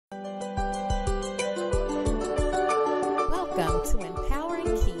Welcome to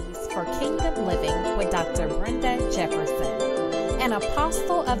Empowering Keys for Kingdom Living with Dr. Brenda Jefferson, an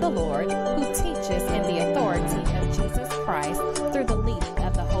apostle of the Lord who teaches in the authority of Jesus Christ through the leading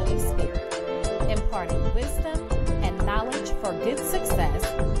of the Holy Spirit, imparting wisdom and knowledge for good success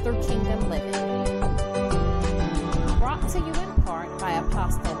through kingdom living. Brought to you in part by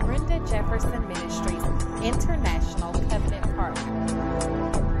Apostle Brenda Jefferson Ministries International Covenant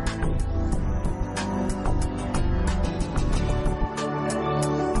Partner.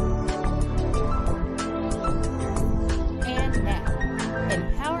 And now,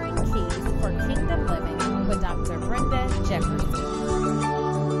 Empowering Keys for Kingdom Living with Dr. Brenda Jefferson.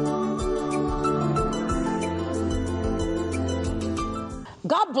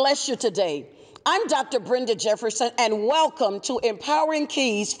 God bless you today. I'm Dr. Brenda Jefferson, and welcome to Empowering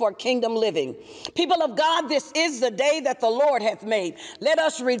Keys for Kingdom Living. People of God, this is the day that the Lord hath made. Let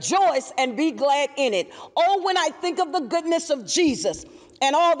us rejoice and be glad in it. Oh, when I think of the goodness of Jesus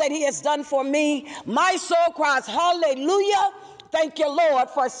and all that he has done for me, my soul cries, hallelujah. Thank you, Lord,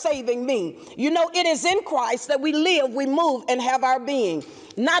 for saving me. You know, it is in Christ that we live, we move, and have our being.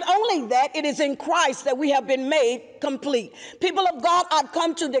 Not only that, it is in Christ that we have been made complete. People of God, I've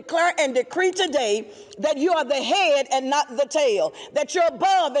come to declare and decree today that you are the head and not the tail, that you're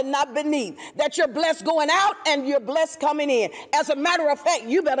above and not beneath, that you're blessed going out and you're blessed coming in. As a matter of fact,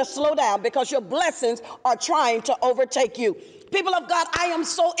 you better slow down because your blessings are trying to overtake you. People of God, I am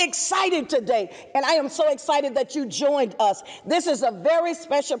so excited today, and I am so excited that you joined us. This is a very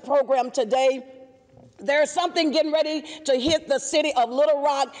special program today. There's something getting ready to hit the city of Little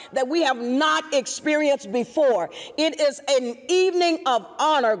Rock that we have not experienced before. It is an evening of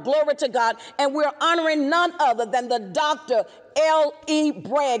honor, glory to God, and we're honoring none other than the Dr. L.E.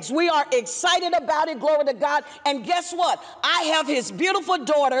 Braggs. We are excited about it, glory to God. And guess what? I have his beautiful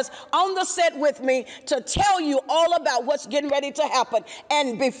daughters on the set with me to tell you all about what's getting ready to happen.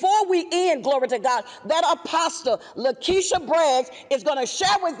 And before we end, glory to God, that apostle, Lakeisha Braggs, is going to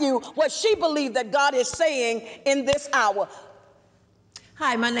share with you what she believes that God is saying in this hour.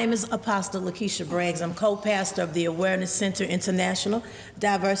 Hi, my name is Apostle Lakeisha Braggs. I'm co-pastor of the Awareness Center International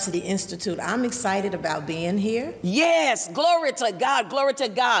Diversity Institute. I'm excited about being here. Yes, glory to God, glory to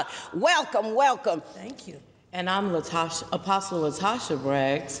God. Welcome, welcome. Thank you. And I'm Apostle Latasha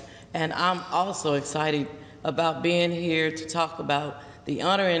Braggs, and I'm also excited about being here to talk about the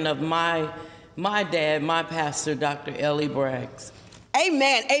honoring of my dad, my pastor, Dr. L.E. Braggs.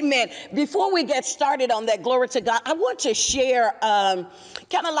 Amen, amen. Before we get started on that, glory to God, I want to share kind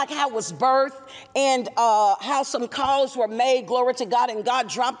of like how it was birthed and how some calls were made, glory to God, and God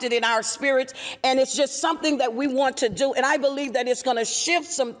dropped it in our spirits. And it's just something that we want to do. And I believe that it's going to shift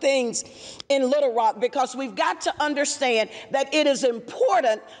some things in Little Rock because we've got to understand that it is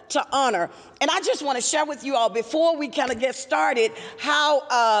important to honor. And I just want to share with you all before we kind of get started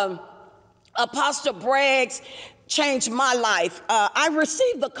how Apostle Braggs changed my life. I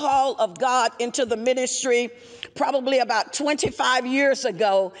received the call of God into the ministry probably about 25 years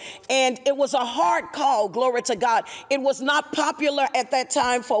ago, and it was a hard call, glory to God. It was not popular at that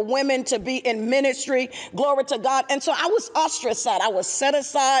time for women to be in ministry, glory to God. And so I was ostracized. I was set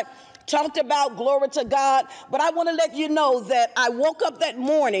aside, talked about, glory to God. But I want to let you know that I woke up that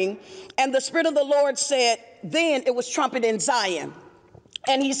morning and the Spirit of the Lord said, then it was trumpet in Zion.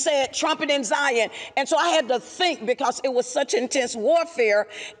 And he said, trumpet in Zion. And so I had to think because it was such intense warfare.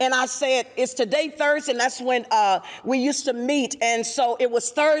 And I said, it's today Thursday. And that's when we used to meet. And so it was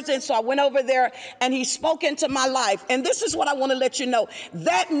Thursday. So I went over there and he spoke into my life. And this is what I want to let you know.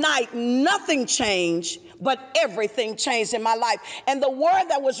 That night, nothing changed, but everything changed in my life. And the word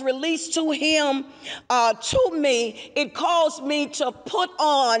that was released to him, to me, it caused me to put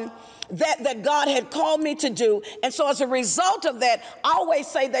on that God had called me to do. And so as a result of that, I always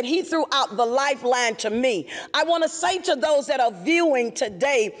say that he threw out the lifeline to me. I want to say to those that are viewing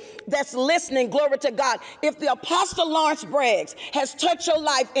today, that's listening, glory to God, if the Apostle Lawrence Braggs has touched your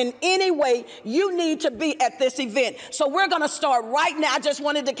life in any way, you need to be at this event. So we're going to start right now. I just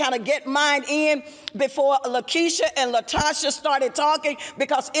wanted to kind of get mine in before Lakeisha and Latasha started talking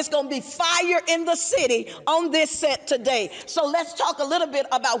because it's going to be fire in the city on this set today. So let's talk a little bit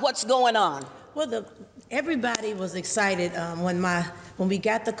about what's going on. Well, everybody was excited when we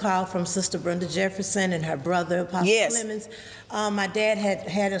got the call from Sister Brenda Jefferson and her brother, Apostle Clemens. My dad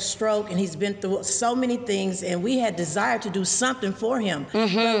had a stroke, and he's been through so many things, and we had desire to do something for him.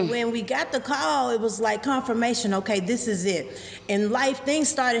 But when we got the call, it was like confirmation. Okay, this is it. In life, things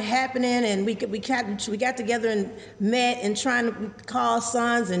started happening, and we got together and met and trying to call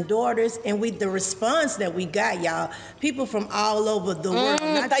sons and daughters, and the response that we got, y'all, people from all over the world,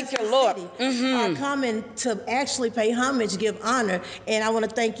 not thank just you, the Lord, city, are coming coming to actually pay homage, give honor. And I want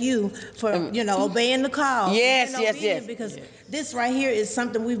to thank you for, obeying the call. Yes, yes. Because this right here is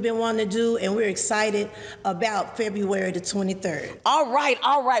something we've been wanting to do, and we're excited about February the 23rd. All right.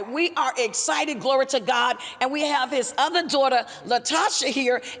 We are excited, glory to God. And we have his other daughter, Latasha,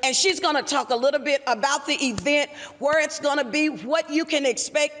 here, and she's going to talk a little bit about the event, where it's going to be, what you can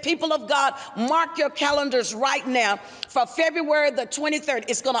expect. People of God, mark your calendars right now for February the 23rd.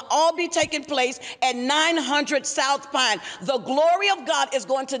 It's going to all be taking place at 900 South Pine. The glory of God is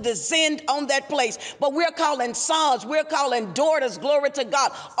going to descend on that place. But we're calling sons, we're calling daughters, glory to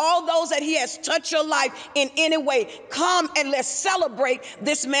God. All those that he has touched your life in any way, come and let's celebrate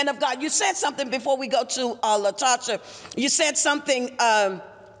this man of God. You said something before we go to Latasha. You said something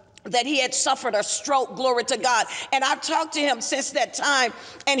that he had suffered a stroke, glory to God. And I've talked to him since that time,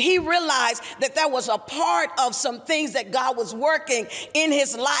 and he realized that that was a part of some things that God was working in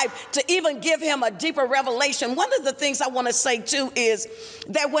his life to even give him a deeper revelation. One of the things I want to say too is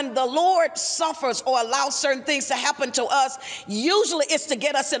that when the Lord suffers or allows certain things to happen to us, usually it's to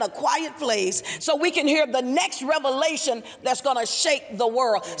get us in a quiet place so we can hear the next revelation that's going to shake the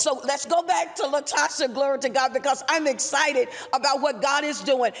world. So let's go back to Latasha, glory to God, because I'm excited about what God is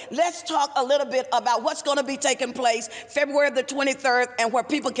doing. Let's talk a little bit about what's going to be taking place February the 23rd and where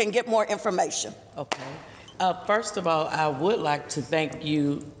people can get more information. Okay. First of all, I would like to thank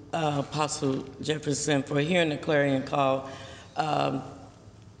you, Apostle Jefferson, for hearing the clarion call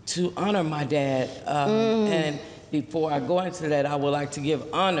to honor my dad. And before I go into that, I would like to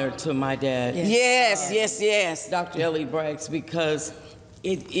give honor to my dad. Yes. Dr. Ellie Braggs, because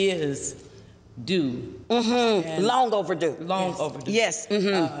it is due. Long overdue. Overdue. Yes.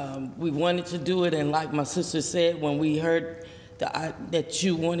 We wanted to do it, and like my sister said, when we heard that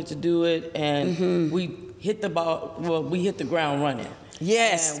you wanted to do it, and we hit the ball, we hit the ground running.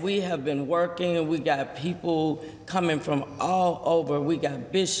 Yes. And we have been working, and we got people coming from all over. We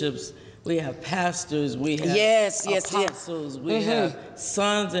got bishops, we have pastors, we have apostles, we have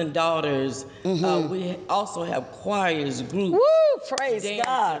sons and daughters. We also have choirs, groups. Woo! Praise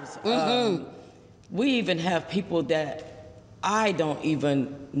dancers. God. We even have people that I don't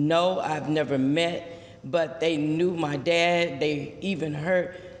even know, I've never met, but they knew my dad. They even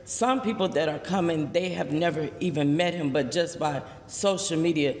heard some people that are coming, they have never even met him, but just by social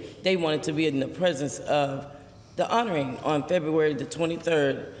media, they wanted to be in the presence of the honoring on February the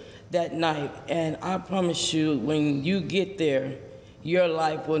 23rd that night. And I promise you, when you get there, your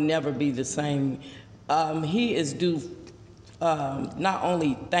life will never be the same. He is due not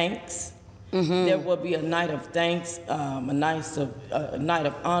only thanks, there will be a night of thanks, a night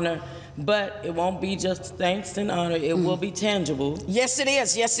of honor, but it won't be just thanks and honor. It will be tangible. Yes, it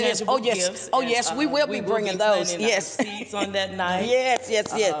is. Yes, it is. Oh, yes. Gifts. Oh, yes. We will be bringing those. Yes. Seats on that night. Yes.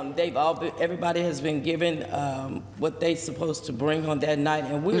 They've all been, everybody has been given what they're supposed to bring on that night,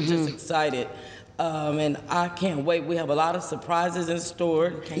 and we're just excited. And I can't wait. We have a lot of surprises in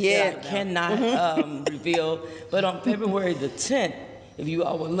store that I cannot reveal. But on February the 10th, if you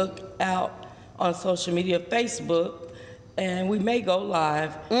all will look out on social media, Facebook, and we may go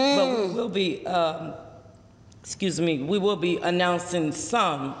live, but we will be, we will be announcing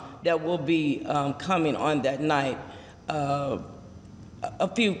some that will be coming on that night. A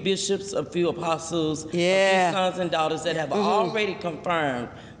few bishops, a few apostles, a few sons and daughters that have already confirmed.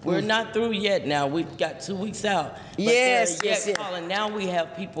 We're not through yet now. We've got 2 weeks out. But calling. Now we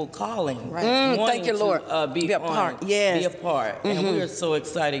have people calling. Right. Thank you, Lord. Be a part. Be a part. And we are so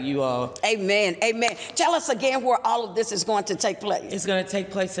excited, you all. Amen. Tell us again where all of this is going to take place. It's going to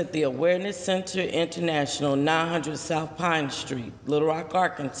take place at the Awareness Center International, 900 South Pine Street, Little Rock,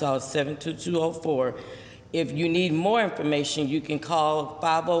 Arkansas, 72204. If you need more information, you can call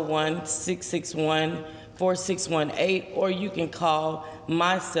 501-661-4618, or you can call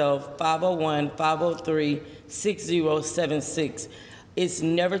myself, 501-503-6076. It's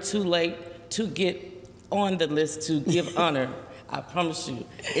never too late to get on the list to give honor. I promise you,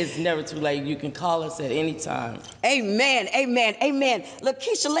 it's never too late. You can call us at any time. Amen.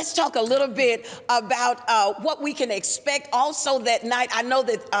 Lakeisha, let's talk a little bit about what we can expect also that night. I know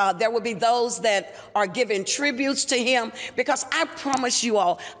that there will be those that are giving tributes to him, because I promise you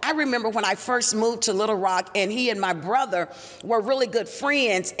all, I remember when I first moved to Little Rock, and he and my brother were really good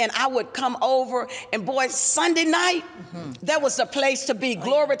friends, and I would come over, and boy, Sunday night, that was the place to be.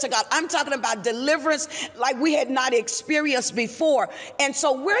 Glory to God. I'm talking about deliverance like we had not experienced before. And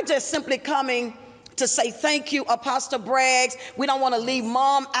so we're just simply coming to say thank you, Apostle Braggs. We don't want to leave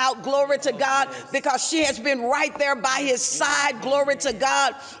Mom out, glory to God, because she has been right there by his side, glory to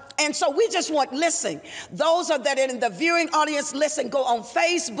God. And so we just want, listen, those that are in the viewing audience, listen, go on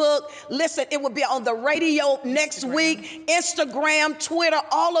Facebook. Listen, it will be on the radio next week, Instagram, Twitter,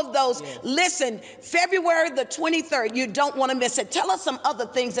 all of those. Yes. Listen, February the 23rd, you don't want to miss it. Tell us some other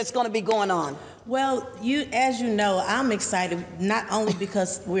things that's going to be going on. Well, as you know, I'm excited, not only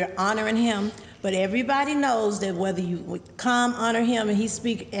because we're honoring him, but everybody knows that whether you come honor him and he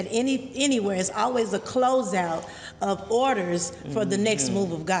speak at anywhere, it's always a closeout of orders for the next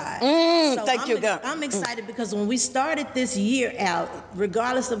move of God. So thank you, God. I'm excited because when we started this year out,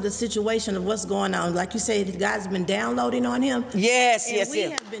 regardless of the situation of what's going on, like you said, God's been downloading on him. Yes, and we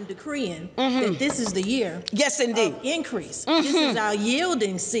have been decreeing that this is the year. Yes, indeed. Of increase. This is our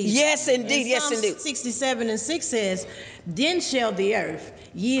yielding season. Yes, indeed. And yes, indeed. 67:6 says, "Then shall the earth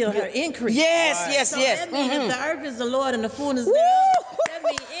yield her increase." Yes, yes, so yes. That means if the earth is the Lord and the fullness thereof, that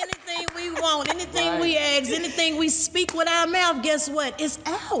means anything we want, anything we ask, anything we speak with our mouth, guess what? It's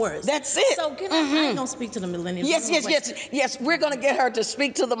ours. That's it. So I ain't gonna speak to the millennials. Yes. We're gonna get her to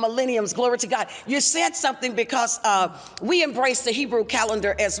speak to the millenniums. Glory to God. You said something because we embrace the Hebrew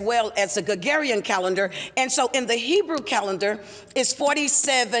calendar as well as the Gregorian calendar, and so in the Hebrew calendar is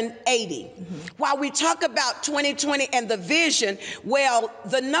 4780. While we talk about 2020 and the vision, well,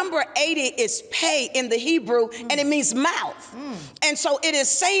 the number 80 is pay in the Hebrew, and it means mouth. And so it is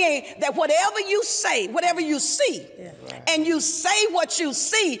saying that whatever you say, whatever you see, and you say what you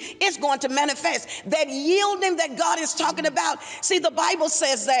see, it's going to manifest. That yielding that God is talking about. See, the Bible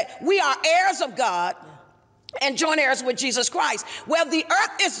says that we are heirs of God and joint heirs with Jesus Christ. Well, the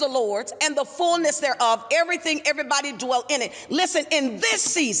earth is the Lord's and the fullness thereof, everybody dwell in it. Listen, in this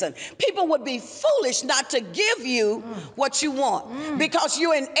season, people would be foolish not to give you what you want because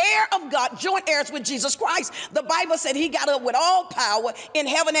you're an heir of God, joint heirs with Jesus Christ. The Bible said he got up with all power in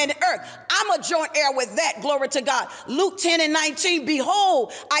heaven and earth. I'm a joint heir with that, glory to God. Luke 10:19,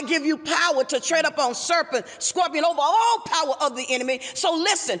 behold, I give you power to tread upon serpent, scorpion, over all power of the enemy. So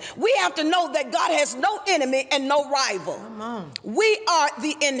listen, we have to know that God has no enemy and no rival. We are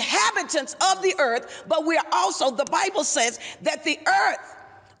the inhabitants of the earth, but we are also, the Bible says that the earth,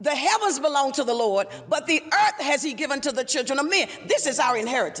 the heavens belong to the Lord, but the earth has he given to the children of men. This is our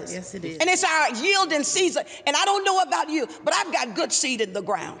inheritance. Yes, it is. And it's our yielding season. And I don't know about you, but I've got good seed in the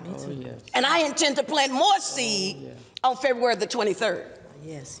ground. And I intend to plant more seed on February the 23rd.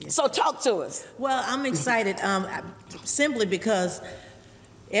 Yes. So talk to us. Well, I'm excited simply because,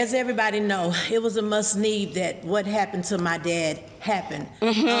 as everybody know, it was a must need that what happened to my dad happened.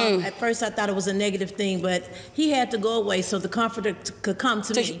 At first I thought it was a negative thing, but he had to go away so the comforter could come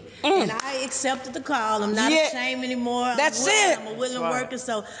to me. And I accepted the call. I'm not ashamed anymore. That's I'm a willing worker.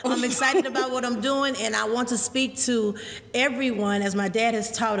 So I'm excited about what I'm doing, and I want to speak to everyone, as my dad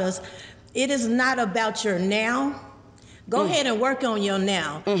has taught us. It is not about your now. Go ahead and work on your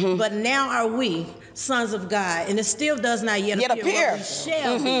now. But now are we sons of God, and it still does not yet appear. What we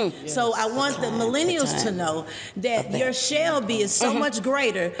shall be. So I want the millennials to know that your shall be is so much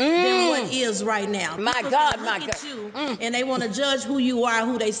greater than what is right now. My God. At you, and they want to judge who you are,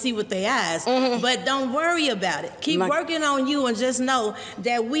 who they see with their eyes. But don't worry about it. Keep working on you, and just know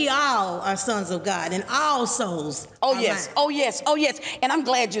that we all are sons of God, and all souls. Oh yes. And I'm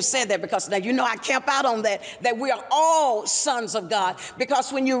glad you said that, because now you know I camp out on that we are all sons of God,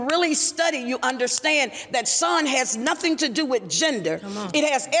 because when you really study, you understand that son has nothing to do with gender.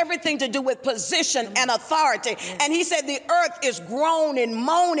 It has everything to do with position and authority. And he said the earth is groaning,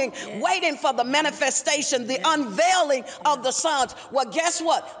 moaning, waiting for the manifestation, the unveiling of the sons. Well, guess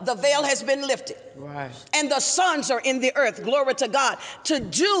what? The veil has been lifted. And the sons are in the earth, glory to God, to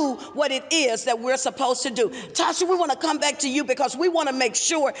do what it is that we're supposed to do. Tasha, we want to come back to you because we want to make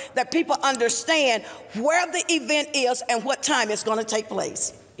sure that people understand where the event is and what time it's going to take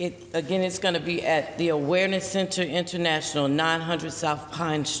place. It's going to be at the Awareness Center International, 900 South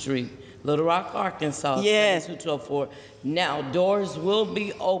Pine Street, Little Rock, Arkansas, 72204. Now, doors will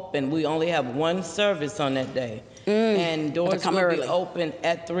be open. We only have one service on that day. And doors will be open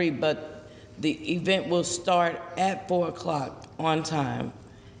at 3, but the event will start at 4 o'clock on time.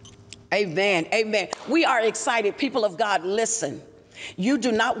 Amen. We are excited. People of God, listen. You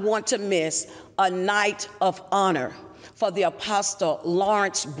do not want to miss a night of honor for the Apostle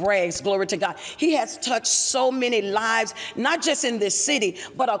Lawrence Braggs, glory to God. He has touched so many lives, not just in this city,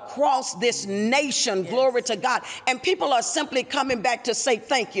 but across this nation, glory to God. And people are simply coming back to say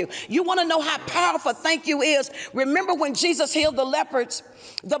thank you. You want to know how powerful thank you is? Remember when Jesus healed the lepers?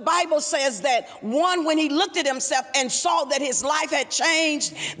 The Bible says that one, when he looked at himself and saw that his life had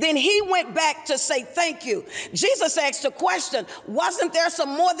changed, then he went back to say thank you. Jesus asked the question, wasn't there some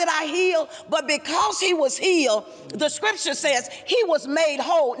more that I healed? But because he was healed, the scripture says he was made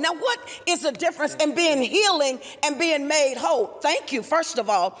whole. Now, what is the difference in being healing and being made whole? Thank you, first of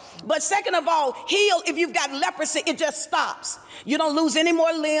all. But second of all, heal, if you've got leprosy, it just stops. You don't lose any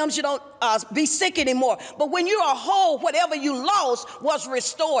more limbs. You don't be sick anymore. But when you are whole, whatever you lost was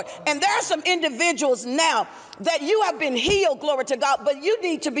restored. And there are some individuals now that you have been healed, glory to God, but you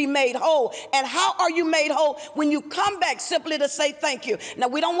need to be made whole. And how are you made whole? When you come back simply to say thank you. Now,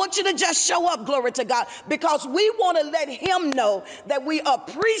 we don't want you to just show up, glory to God, because we want to let him know that we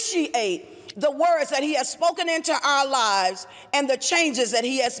appreciate the words that he has spoken into our lives and the changes that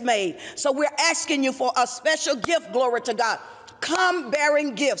he has made. So we're asking you for a special gift, glory to God. Come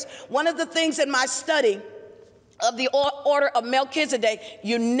bearing gifts. One of the things in my study of the order of Melchizedek,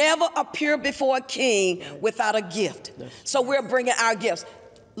 you never appear before a king without a gift. So we're bringing our gifts.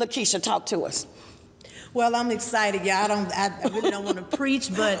 Lakeisha, talk to us. Well, I'm excited, y'all. I really don't want to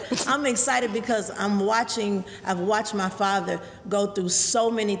preach, but I'm excited because I've watched my father go through so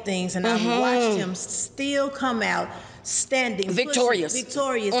many things, and I've watched him still come out standing victorious.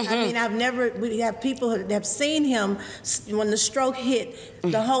 Victorious. I mean, we have people that have seen him when the stroke hit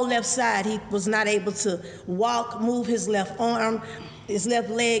the whole left side. He was not able to walk, move his left arm, his left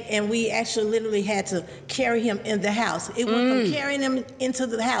leg, and we actually literally had to carry him in the house. It went from carrying him into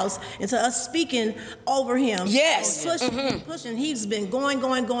the house into us speaking over him. Yes. Pushing. He's been going,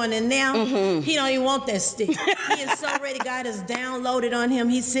 and now he don't even want that stick. He is so ready. God has downloaded on him.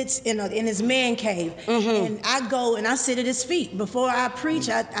 He sits in his man cave, and I go and I sit at his feet. Before I preach,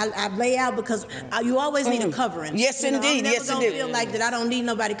 I lay out because you always need a covering. Yes, indeed. I'm never gonna feel like that I don't need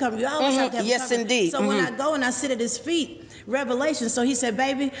nobody covering. You always have to have a covering. Indeed. So when I go and I sit at his feet, revelation. So he said,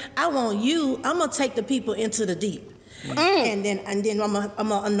 baby, I'm gonna take the people into the deep. And then I'm gonna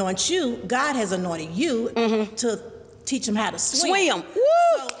anoint you. God has anointed you to teach them how to swim. Woo!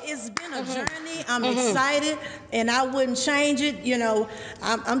 So it's been a journey. I'm excited, and I wouldn't change it. You know,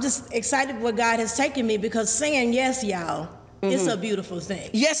 I'm just excited where God has taken me, because saying yes, y'all, it's a beautiful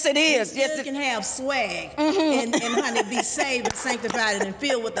thing. Yes, it is. You can have swag and honey, be saved and sanctified and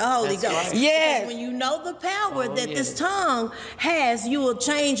filled with the Holy Ghost. Right. Yes. Because when you know the power that this tongue has, you will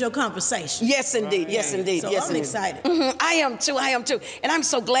change your conversation. Yes, indeed. Right. Yes, indeed. So yes, I'm indeed. excited. I am too. And I'm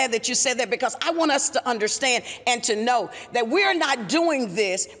so glad that you said that, because I want us to understand and to know that we're not doing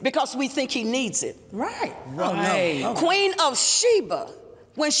this because we think he needs it. Right. Right. Oh, no. Queen of Sheba,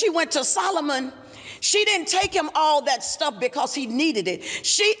 when she went to Solomon, she didn't take him all that stuff because he needed it.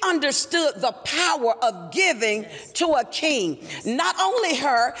 She understood the power of giving to a king. Not only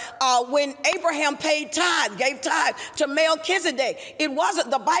her, when Abraham gave tithe to Melchizedek, it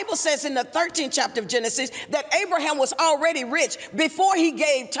wasn't, the Bible says in the 13th chapter of Genesis that Abraham was already rich before he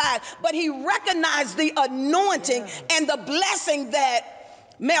gave tithe, but he recognized the anointing and the blessing that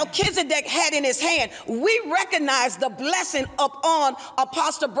Melchizedek had in his hand. We recognize the blessing upon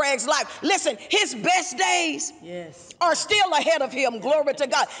Apostle Bragg's life. Listen, his best days are still ahead of him. Glory to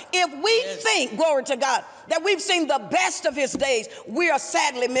God. If we think, glory to God, that we've seen the best of his days, we are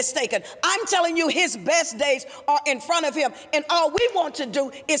sadly mistaken. I'm telling you, his best days are in front of him. And all we want to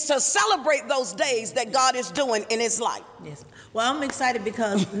do is to celebrate those days that God is doing in his life. Yes. Well, I'm excited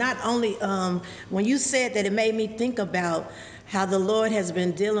because not only when you said that, it made me think about how the Lord has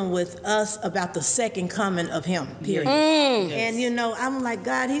been dealing with us about the second coming of him, period. And, you know, I'm like,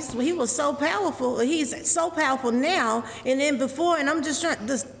 God, he was so powerful. He's so powerful now. And then before, and I'm just trying,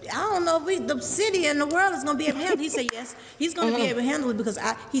 I don't know if the city and the world is going to be able to handle it. He said, yes, he's going to be able to handle it, because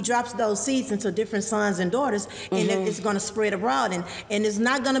he drops those seeds into different sons and daughters, and it's going to spread abroad. And it's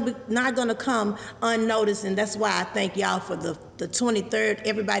not going to come unnoticed. And that's why I thank y'all for the 23rd,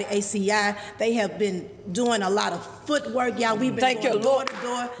 everybody ACI, they have been doing a lot of footwork, y'all. We've been going door to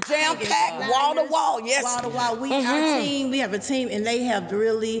door, jam-packed, wall to wall, yes. Wall to wall. We have a team, and they have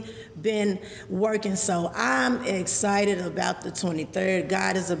really been working. So I'm excited about the 23rd.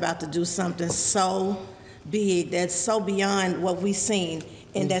 God is about to do something so big, that's so beyond what we've seen,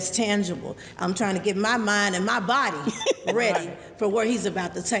 and that's tangible. I'm trying to get my mind and my body ready for where he's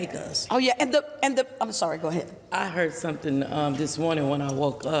about to take us. Oh yeah, and the I'm sorry, go ahead. I heard something this morning when I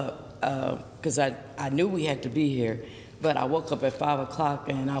woke up, because I knew we had to be here, but I woke up at 5 o'clock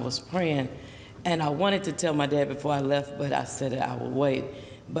and I was praying, and I wanted to tell my dad before I left, but I said I would wait.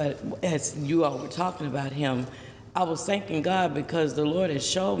 But as you all were talking about him, I was thanking God, because the Lord has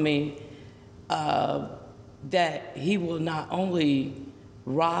showed me that he will not only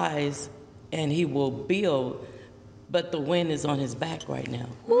rise and he will build, but the wind is on his back right now.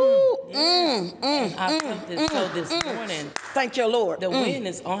 And I felt it so this morning. Thank you, Lord. The wind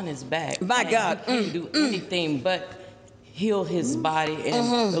is on his back. My God. He can't do anything but heal his body.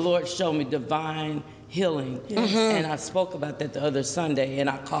 And the Lord showed me divine healing. And I spoke about that the other Sunday, and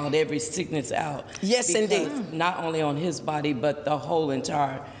I called every sickness out. Yes, indeed. Not only on his body, but the whole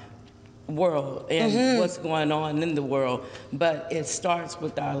entire world and what's going on in the world. But it starts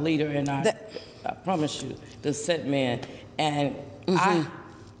with our leader, and I promise you, the set man. And I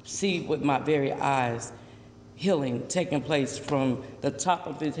see with my very eyes healing taking place from the top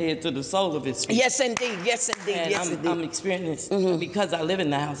of his head to the sole of his feet. Yes, indeed. Yes, indeed. And yes, indeed. I'm experiencing because I live in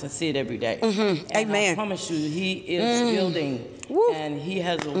the house. I see it every day. And Amen. I promise you, he is building, and he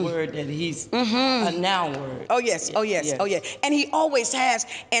has a word that he's a now word. Oh yes. Oh yes. Yes. Oh yes. And he always has.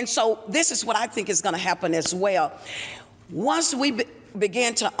 And so this is what I think is going to happen as well. Once we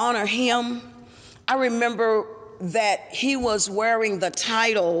began to honor him, I remember that he was wearing the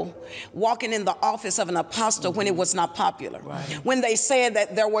title, walking in the office of an apostle when it was not popular. Right. When they said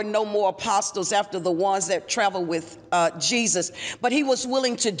that there were no more apostles after the ones that traveled with Jesus, but he was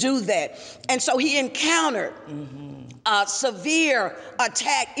willing to do that. And so he encountered severe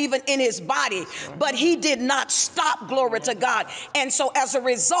attack even in his body, but he did not stop, glory to God. And so as a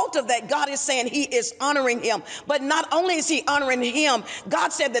result of that, God is saying he is honoring him. But not only is he honoring him,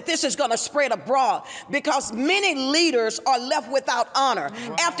 God said that this is going to spread abroad, because many leaders are left without honor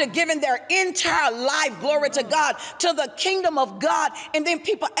after giving their entire life, glory to God, to the kingdom of God, and then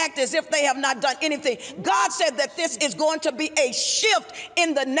people act as if they have not done anything. God said that this is going to be a shift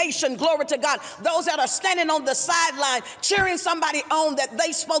in the nation, glory to God. Those that are standing on the sideline cheering somebody on that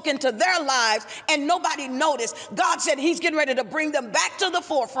they spoke into their lives and nobody noticed, God said he's getting ready to bring them back to the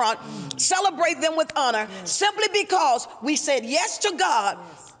forefront, celebrate them with honor, simply because we said yes to God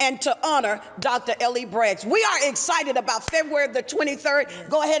and to honor Dr. L.E. Braggs. We are excited about February the 23rd.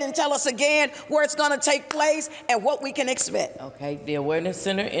 Go ahead and tell us again where it's going to take place and what we can expect. Okay, the Awareness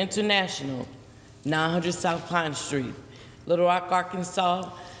Center International, 900 South Pine Street, Little Rock,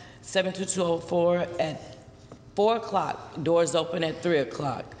 Arkansas, 72204 at 4 o'clock. Doors open at 3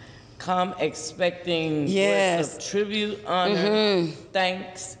 o'clock. Come expecting words of tribute, honor,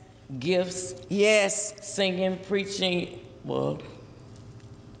 thanks, gifts, singing, preaching,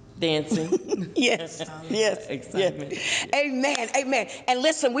 dancing. Yes. Excitement. Amen. Amen. And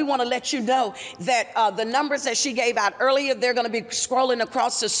listen, we want to let you know that the numbers that she gave out earlier, they're going to be scrolling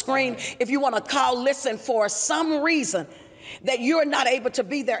across the screen. If you want to call, listen, for some reason that you're not able to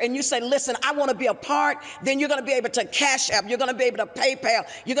be there and you say, listen, I want to be a part, then you're going to be able to Cash App, you're going to be able to PayPal,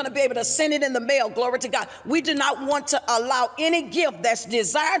 you're going to be able to send it in the mail. Glory to God. We do not want to allow any gift that's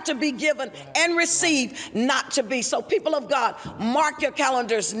desired to be given and received not to be. So people of God, mark your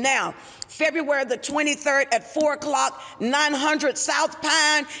calendars now. February the 23rd at 4 o'clock, 900 South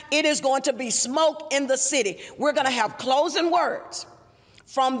Pine. It is going to be smoke in the city. We're going to have closing words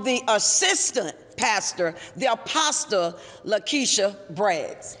from the assistant pastor, the apostle, Lakeisha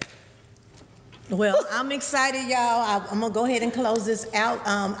Braggs. Well, I'm excited, y'all. I'm gonna go ahead and close this out.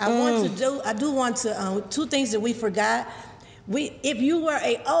 I do want to two things that we forgot. If you were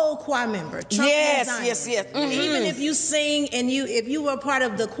an old choir member, yes. Even if you sing and if you were part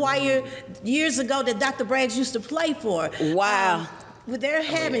of the choir years ago that Dr. Braggs used to play for. Wow. They're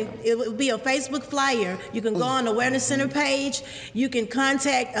having, it would be a Facebook flyer. You can go on the Awareness Center page. You can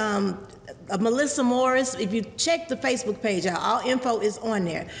contact Melissa Morris. If you check the Facebook page out, all info is on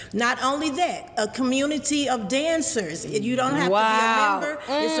there. Not only that, a community of dancers. You don't have to be a member.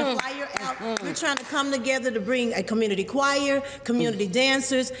 It's a flyer out. We're trying to come together to bring a community choir, community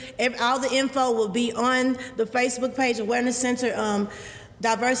dancers. All the info will be on the Facebook page, Awareness Center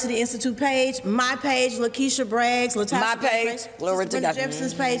Diversity Institute page, my page, Lakeisha Braggs, my page, glory to God.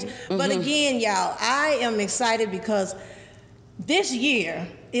 Jefferson's page. But again, y'all, I am excited because this year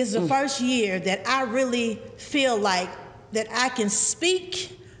is the first year that I really feel like that I can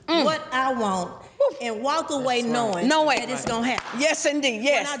speak what I want and walk away knowing that it's going to happen. Yes, indeed,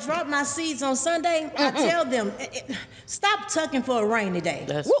 yes. When I drop my seeds on Sunday, I tell them, stop tucking for a rainy day.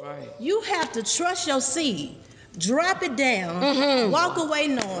 That's right. You have to trust your seed. Drop it down, walk away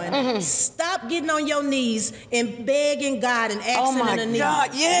knowing, stop getting on your knees and begging God and asking in the knees. God,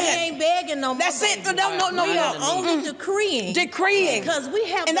 yes. We ain't begging no more. That's it. No. We are only decreeing. Because we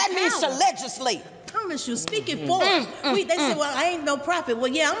have and the that power. means to legislate. Promise you, speak it forth. They say, well, I ain't no prophet.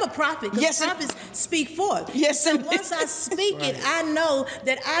 Well, yeah, I'm a prophet because prophets speak forth. Yes, so once I speak it, I know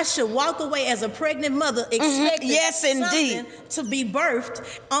that I should walk away as a pregnant mother expecting something to be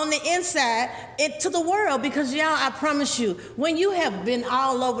birthed on the inside to the world. Because y'all, I promise you, when you have been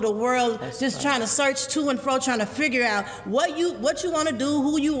all over the world trying to search to and fro, trying to figure out what you want to do,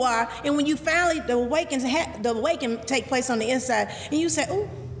 who you are, and when you finally the awakening take place on the inside, and you say, "Oh,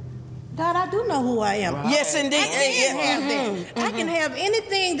 God, I do know who I am. Right. Yes, indeed. I can have that. I can have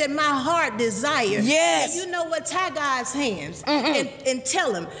anything that my heart desires. Yes. And you know what? Tie God's hands and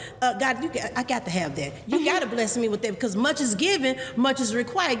tell him, God, I got to have that. You got to bless me with that, because much is given, much is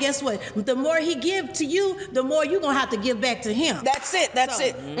required. Guess what? The more he give to you, the more you're going to have to give back to him. That's it. That's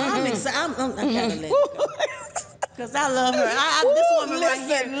it. I'm excited. I got to let it go. Because I love her. This woman right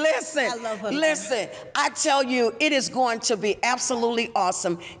here. Listen, I love her. listen. I tell you, it is going to be absolutely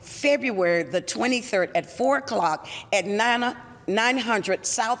awesome. February the 23rd at 4 o'clock at 900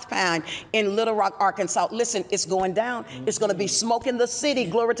 South Pine in Little Rock, Arkansas. Listen, it's going down. It's going to be smoke in the city.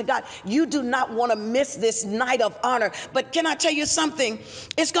 Glory to God. You do not want to miss this night of honor. But can I tell you something?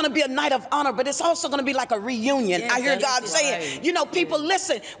 It's going to be a night of honor, but it's also going to be like a reunion. Yes, I hear God saying, right. you know, people,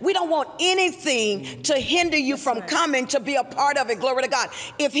 listen, we don't want anything to hinder you from coming to be a part of it. Glory to God.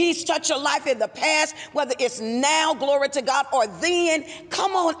 If he's touched your life in the past, whether it's now, glory to God, or then,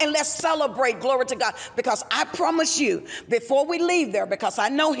 come on and let's celebrate. Glory to God. Because I promise you, before we leave there, because I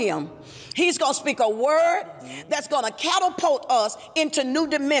know him, he's going to speak a word that's going to catapult us into new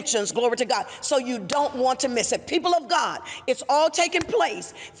dimensions. Glory to God. So you don't want to miss it. People of God, it's all taking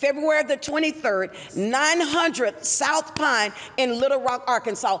place February the 23rd, 900 South Pine in Little Rock,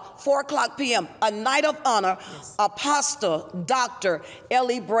 Arkansas, 4 o'clock p.m. A night of honor. Apostle Dr.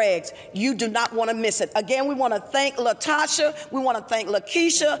 Ellie Braggs. You do not want to miss it. Again, we want to thank Latasha. We want to thank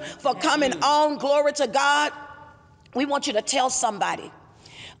Lakeisha for coming on. Glory to God. We want you to tell somebody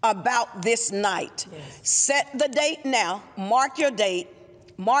about this night. Yes. Set the date now. Mark your date.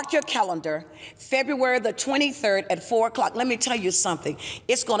 Mark your calendar. February the 23rd at 4 o'clock. Let me tell you something.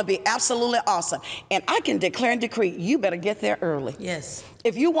 It's going to be absolutely awesome. And I can declare and decree, you better get there early. Yes.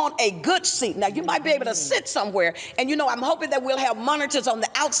 If you want a good seat, now you might be able to sit somewhere. And you know, I'm hoping that we'll have monitors on the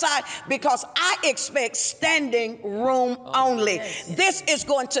outside, because I expect standing room only. Yes. This is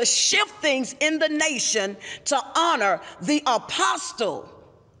going to shift things in the nation to honor the Apostle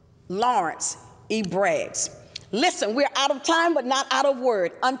Lawrence E. Braggs. Listen, we're out of time, but not out of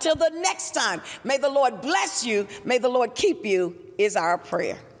word. Until the next time, may the Lord bless you. May the Lord keep you, is our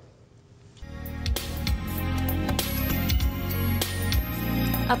prayer.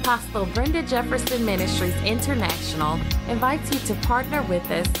 Apostle Brenda Jefferson Ministries International invites you to partner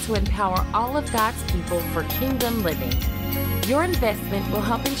with us to empower all of God's people for kingdom living. Your investment will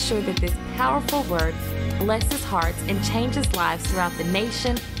help ensure that this powerful word blesses hearts and changes lives throughout the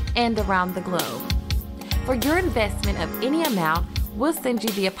nation and around the globe. For your investment of any amount, we'll send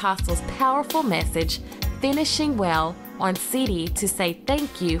you the Apostle's powerful message, Finishing Well, on CD to say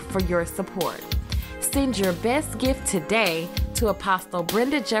thank you for your support. Send your best gift today to Apostle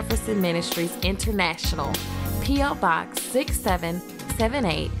Brenda Jefferson Ministries International, P.O. Box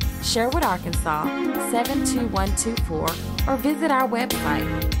 6778, Sherwood, Arkansas 72124, or visit our website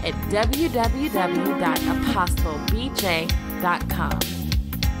at www.apostlebj.com.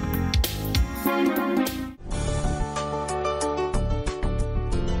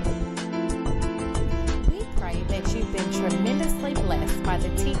 You've been tremendously blessed by the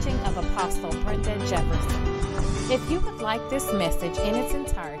teaching of Apostle Brenda Jefferson. If you would like this message in its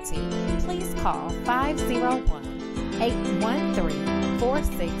entirety, please call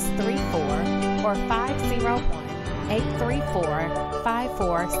 501-813-4634 or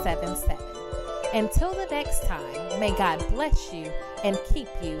 501-834-5477. Until the next time, may God bless you and keep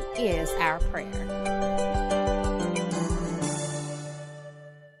you is our prayer.